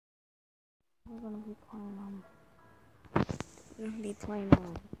We're gonna be playing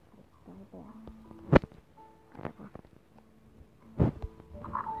over there. Whatever.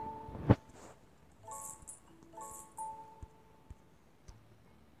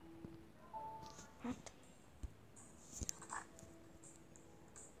 What?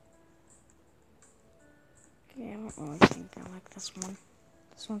 Okay, I don't really think I like this one.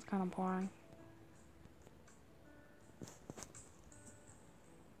 This one's kind of boring.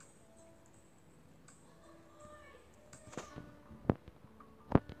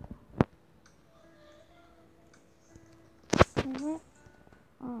 Is it?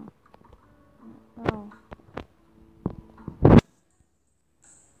 Oh. Oh.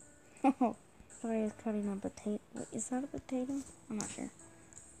 Oh. Sorry, I was cutting a potato. Wait, is that a potato? I'm not sure.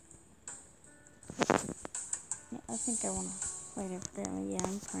 Yeah, I think I want to play it over there. Yeah,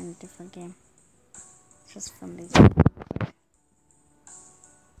 I'm playing a different game. It's just from these.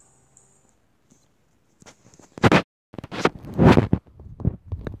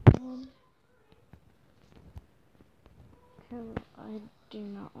 Because I do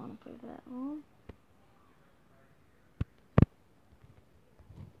not want to play that one.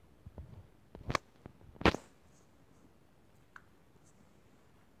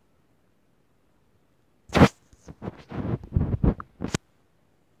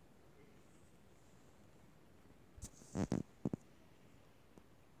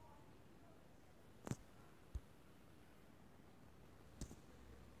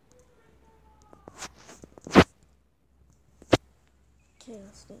 Okay,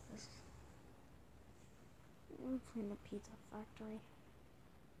 let's do this. We're playing the Pizza Factory.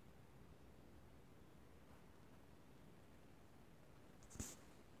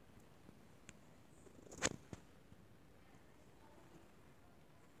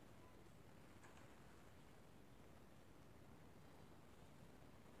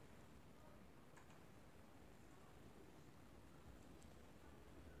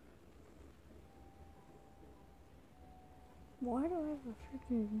 Why do I have a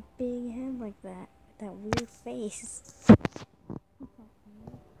freaking big head like that? With that weird face.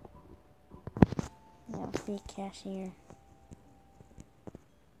 Yeah, fake cashier.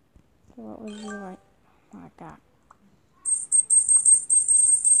 So what would you like? Oh my god.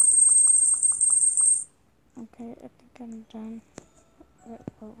 Okay, I think I'm done. What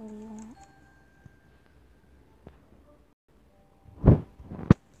do you want?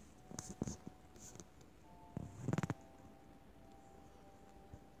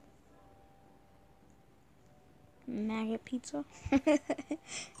 Maggot pizza?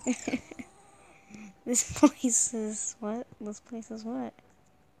 This place is what? This place is what?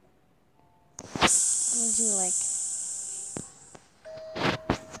 What would you like?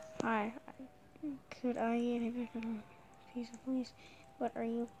 Hi. Could I get a pizza, please? What are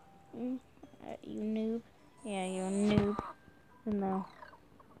you? You noob? Yeah, you're a noob. Even though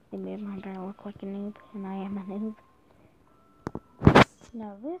they made my guy look like a noob, and I am a noob.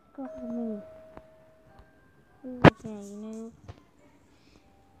 Now this girl's a noob. Yeah, you noob.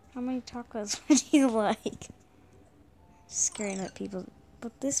 How many tacos would you like? Scaring at people.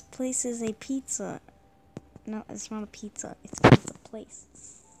 But this place is a pizza. No, it's not a pizza. It's a pizza place.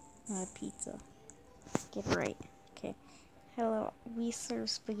 Not a pizza. Get it right. Okay. Hello, we serve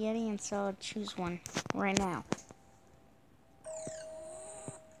spaghetti and salad. Choose one. Right now.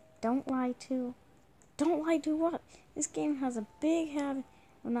 Don't lie to. Don't lie to what? This game has a big habit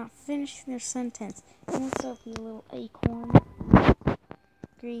of not finishing their sentence. What's up, you little acorn?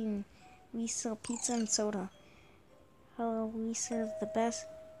 Green. We sell pizza and soda. Hello, we serve the best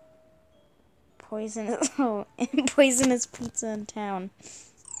poisonous pizza in town.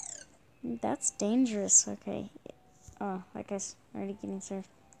 That's dangerous. Okay. Oh, that guy's already getting served.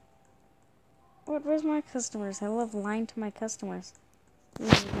 Where's my customers? I love lying to my customers. Ooh,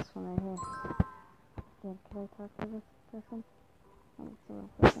 this one right here. Yeah, can I talk to this person? Oh, it's a little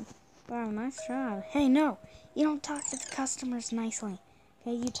person. Wow, nice job. Hey, no! You don't talk to the customers nicely.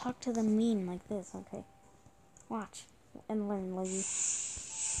 Okay, you talk to them mean like this, okay? Watch. And learn, lady.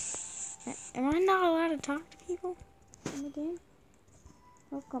 Am I not allowed to talk to people in the game?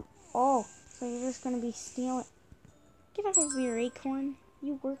 Welcome. Oh, so you're just gonna be stealing. Get out of here, acorn.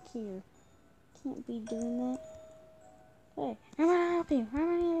 You work here. Can't be doing that. Hey, how may I help you? How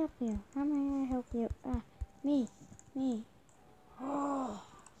may I help you? How may I help you? Me. Oh,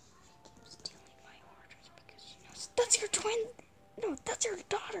 she keeps stealing my orders because she knows that's your twin. No, that's your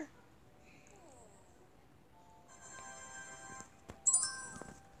daughter.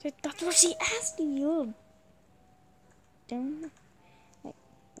 That's what she asked you. Damn. Hey,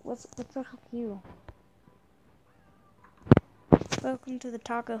 what's up with you? Welcome to the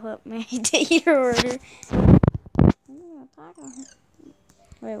Taco Hut. May I take your order? Taco Hut.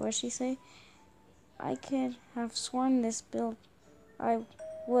 Wait, what'd she say? I could have sworn this build. I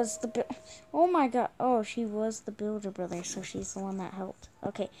was the build. Oh my god. Oh, she was the builder brother, so she's the one that helped.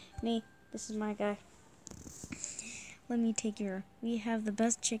 Okay, me. This is my guy. Let me take your. We have the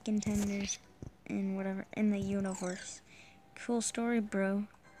best chicken tenders in whatever in the universe. Cool story, bro.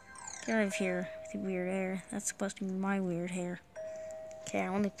 Get out of here with your weird hair. That's supposed to be my weird hair. Okay, I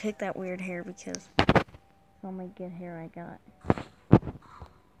only picked that weird hair because it's the only good hair I got.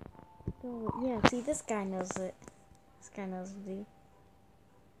 So, yeah, see, this guy knows it. This guy knows it, dude.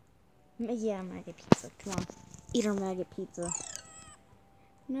 Yeah, maggot pizza. Come on. Eat our maggot pizza.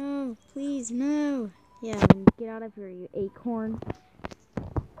 No, please, no. Yeah, then get out of here, you acorn.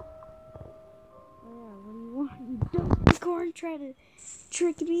 Oh, yeah, what do you want? You dumb acorn try to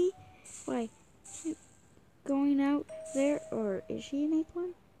trick me by going out there? Or is she an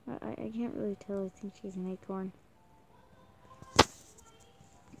acorn? I can't really tell. I think she's an acorn.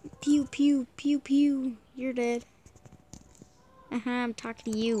 Pew, pew, pew, pew. You're dead. I'm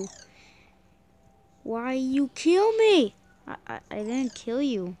talking to you. Why you kill me? I didn't kill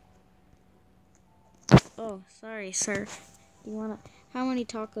you. Oh, sorry, sir. You wanna? How many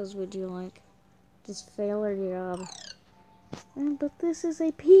tacos would you like? Just fail our job. But this is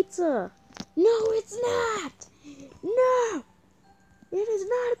a pizza. No, it's not. No, it is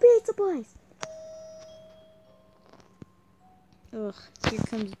not a pizza place. Ugh, here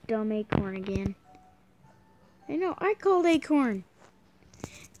comes dumb acorn again. I know, I called acorn.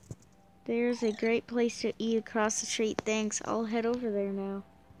 There's a great place to eat across the street. Thanks. I'll head over there now.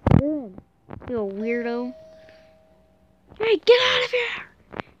 Good. You little weirdo. Hey, get out of here!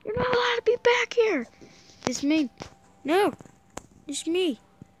 You're not allowed to be back here. It's me. No. It's me.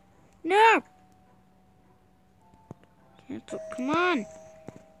 No. Cancel. Come on.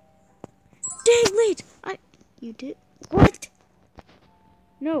 Dang late. You did what?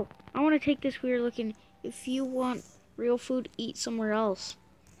 No. I want to take this weird looking. If you want real food, eat somewhere else.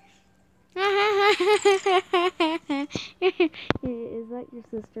 Is that your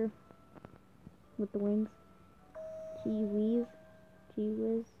sister with the wings? Kiwis?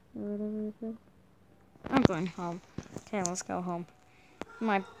 Kiwis? Or whatever it said. I'm going home. Okay, let's go home.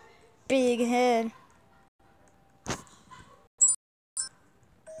 My big head.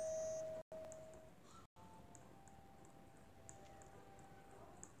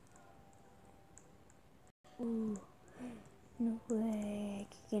 Ooh, no way. I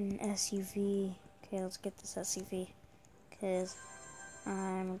could get an SUV. Okay, let's get this SUV. Because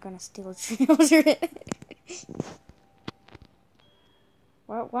I'm gonna steal children.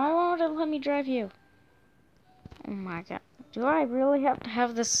 Why won't it let me drive you? Oh my god. Do I really have to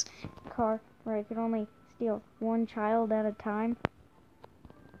have this car where I can only steal one child at a time?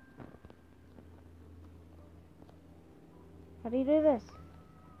 How do you do this?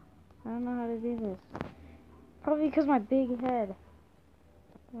 I don't know how to do this. Probably because my big head.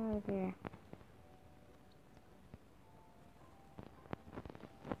 Get out of here.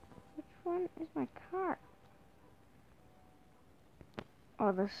 Which one is my car?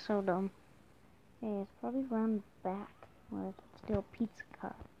 Oh, this is so dumb. Hey, it's probably around the back where I can steal a pizza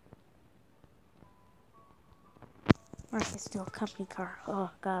car. Or I can steal a company car.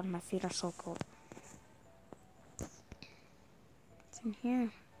 Oh god, my feet are so cold. What's in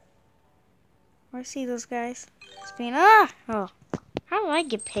here? Oh, I see those guys. It's being Oh, how do I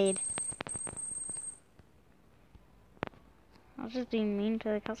get paid? I was just being mean to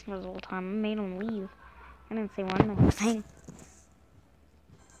the customers all the time. I made them leave. I didn't say one nice thing.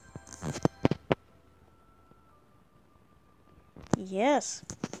 Yes.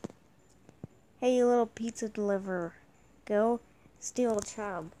 Hey, you little pizza deliverer. Go steal a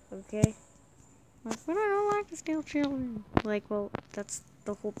child, okay? Like, but I don't like to steal children. Like, well, that's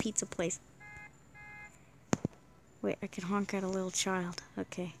the whole pizza place. Wait, I can honk at a little child.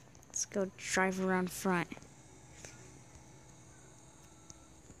 Okay, let's go drive around front.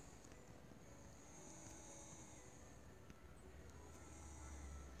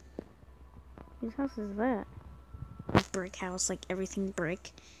 Whose house is that? A brick house, like everything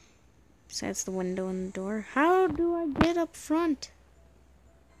brick. Besides the window and the door. How do I get up front?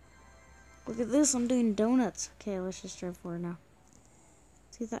 Look at this, I'm doing donuts. Okay, let's just drive forward now.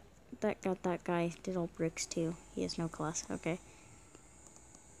 See that guy did all bricks too. He has no class. Okay.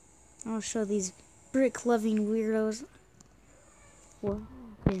 I'll show these brick-loving weirdos what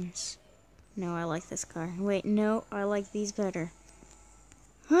happens. No, I like this car. Wait, no, I like these better.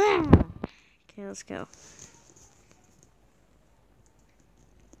 Okay, let's go.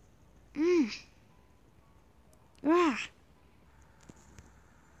 Ah.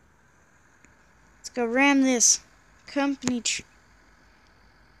 go ram this company.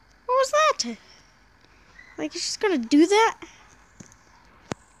 What was that? Like, you're just gonna do that?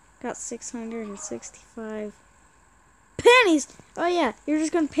 Got 665 pennies. Oh yeah, you're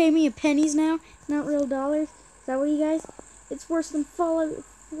just gonna pay me in pennies now, not real dollars. Is that what you guys? It's worse than Fallout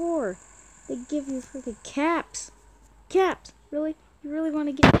 4. They give you freaking caps. Caps. Really? You really want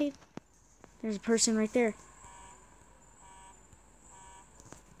to get paid? There's a person right there.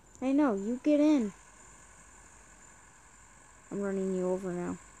 I know. You get in. I'm running you over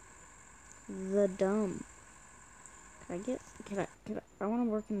now. The dump. I want to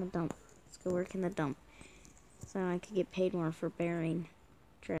work in the dump. Let's go work in the dump. So I could get paid more for burying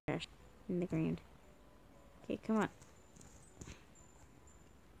trash in the ground. Okay, come on.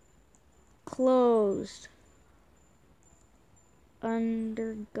 Closed.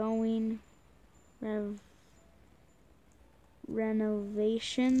 Undergoing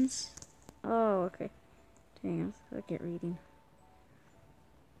renovations. Oh, okay. Dang, I suck at reading.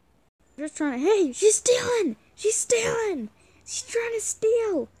 Just trying to. Hey, she's stealing! She's stealing! She's trying to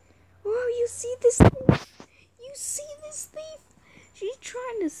steal! Oh, you see this thief? You see this thief? She's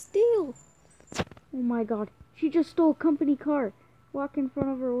trying to steal. Oh my god. She just stole a company car. Walk in front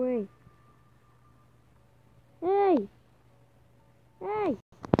of her way. Hey! Hey!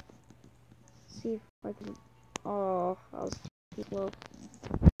 See if I can. Oh, I was too low.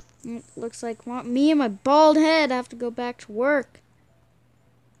 Looks like me and my bald head have to go back to work.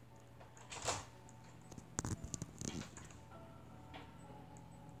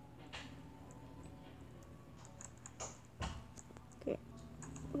 Okay.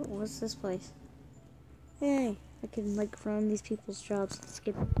 Oh, what's this place? Hey, I can like run these people's jobs. Let's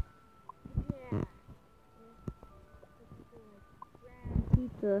skip. Yeah.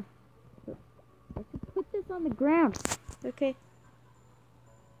 Pizza. I could put this on the ground. Okay.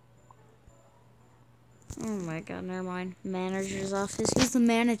 Oh my god, never mind. Manager's office. Who's the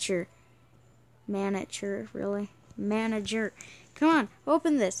manager? Manager, really? Manager. Come on,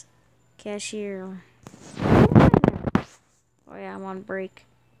 open this. Cashier. Oh yeah, I'm on break.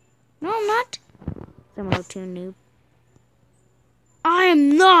 No, I'm not. 702 noob.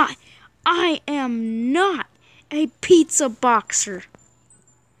 I am not a pizza boxer.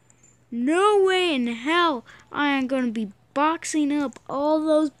 No way in hell I am going to be boxing up all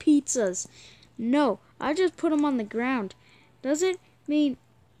those pizzas. No, I just put them on the ground. Does it mean...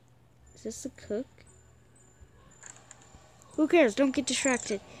 Is this the cook? Who cares? Don't get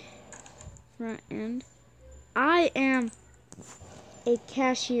distracted. Front end. I am a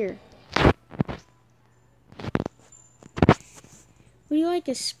cashier. Would you like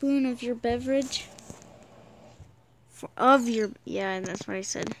a spoon of your beverage? Yeah, that's what I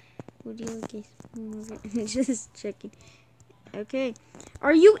said. Would you like a spoon of it? Just checking. Okay.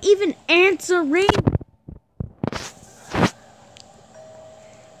 Are you even answering?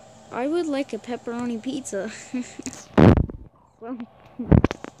 I would like a pepperoni pizza. Well,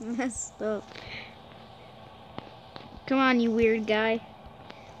 messed up. Come on, you weird guy.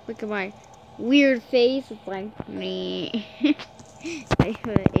 Look at my weird face. It's like me. I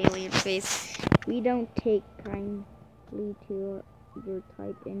have an alien face. We don't take kindly to your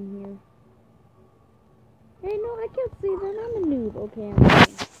type in here. Hey, no, I can't say that. I'm a noob. Okay, I'm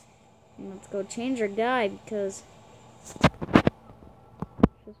kidding. Let's go change our guy because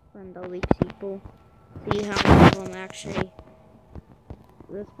just friend all these people. See how many of them actually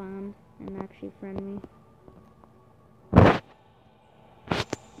respond and actually friend me.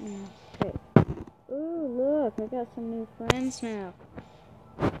 Okay. Ooh, look, I got some new friends now.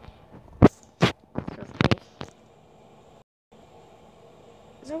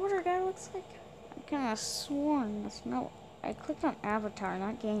 Is that what our guy looks like? I kind of sworn this. No, I clicked on avatar,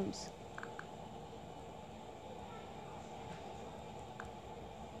 not games.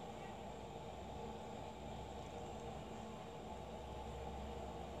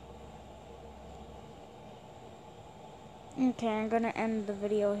 Okay, I'm gonna end the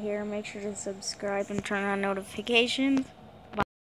video here. Make sure to subscribe and turn on notifications.